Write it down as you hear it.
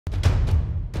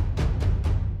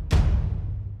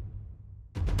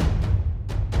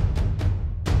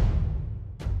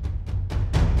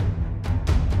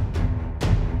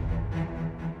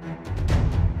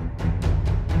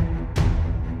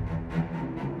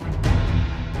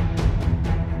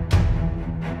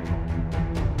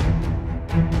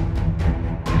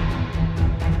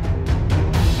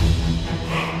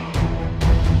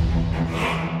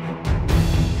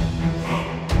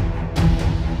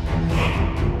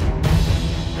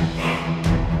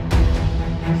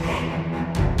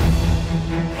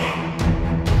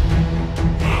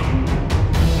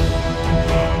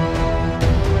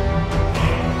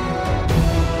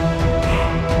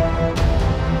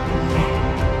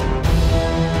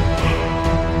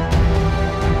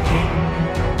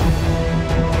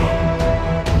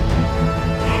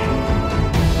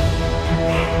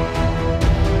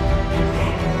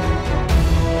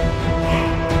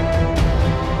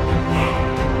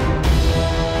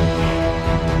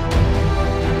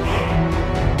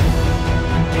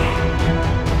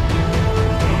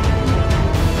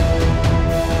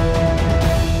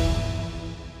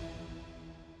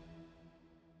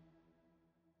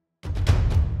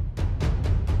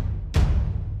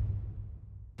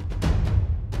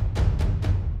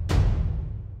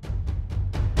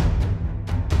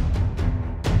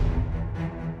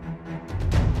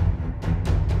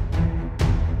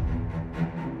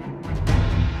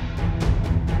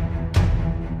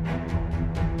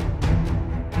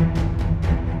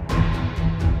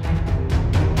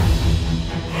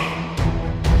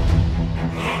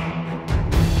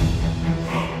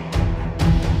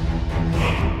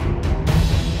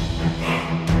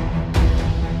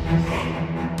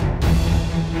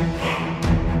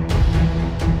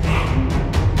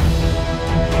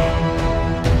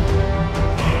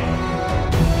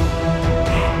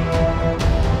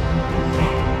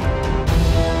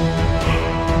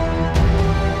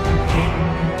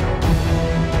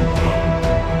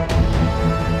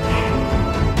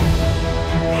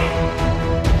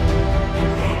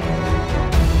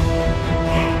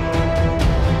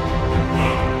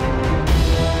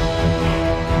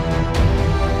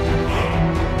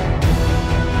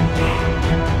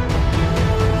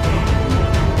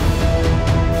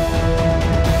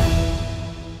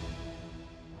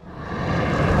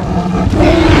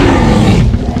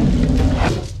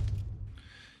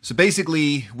So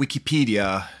basically,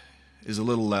 Wikipedia is a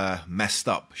little messed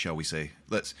up, shall we say.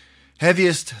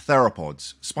 Heaviest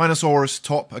theropods. Spinosaurus,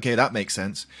 top. Okay, that makes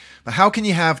sense. But how can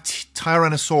you have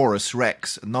Tyrannosaurus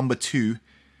rex, number 2,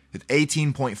 with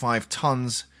 18.5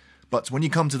 tons, but when you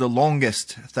come to the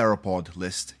longest theropod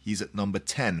list, he's at number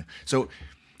 10. So,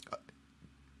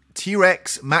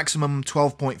 T-Rex, maximum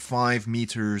 12.5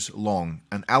 meters long,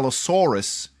 and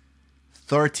Allosaurus,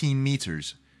 13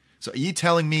 meters. So are you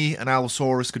telling me an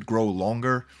Allosaurus could grow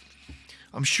longer?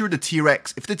 I'm sure the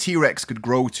T-Rex, if the T-Rex could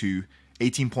grow to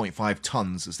 18.5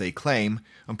 tons, as they claim,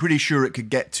 I'm pretty sure it could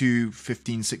get to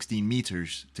 15, 16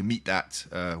 meters to meet that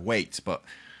weight. But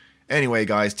anyway,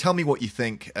 guys, tell me what you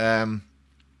think. I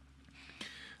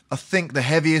think the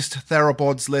heaviest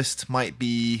theropods list might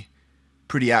be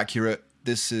pretty accurate.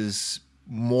 This is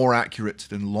more accurate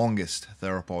than longest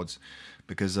theropods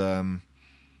because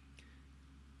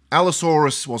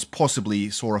Allosaurus was possibly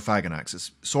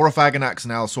Saurophaganax. Saurophaganax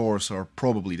and Allosaurus are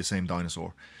probably the same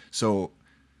dinosaur. So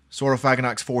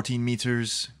Saurophaganax 14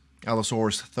 meters,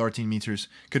 Allosaurus 13 meters.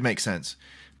 Could make sense.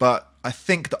 But I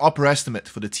think the upper estimate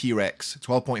for the T-Rex,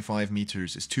 12.5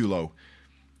 meters, is too low.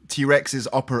 T-Rex's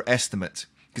upper estimate.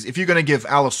 Because if you're going to give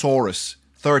Allosaurus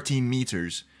 13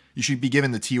 meters, you should be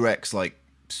giving the T-Rex like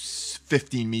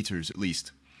 15 meters at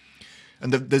least.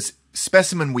 And this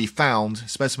specimen we found,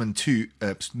 specimen 2,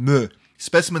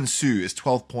 specimen Sue is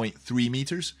 12.3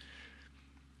 meters.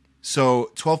 So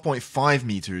 12.5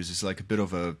 meters is like a bit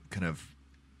of a kind of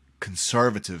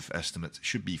conservative estimate. It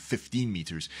should be 15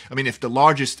 meters. I mean, if the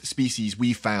largest species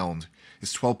we found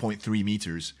is 12.3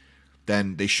 meters,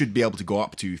 then they should be able to go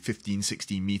up to 15,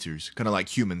 16 meters. Kind of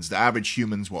like humans. The average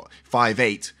human's,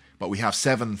 5'8", but we have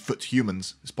 7-foot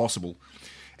humans. It's possible.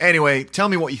 Anyway, tell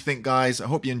me what you think, guys. I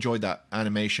hope you enjoyed that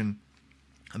animation.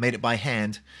 I made it by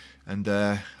hand, and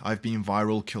I've been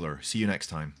Viral Killer. See you next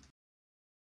time.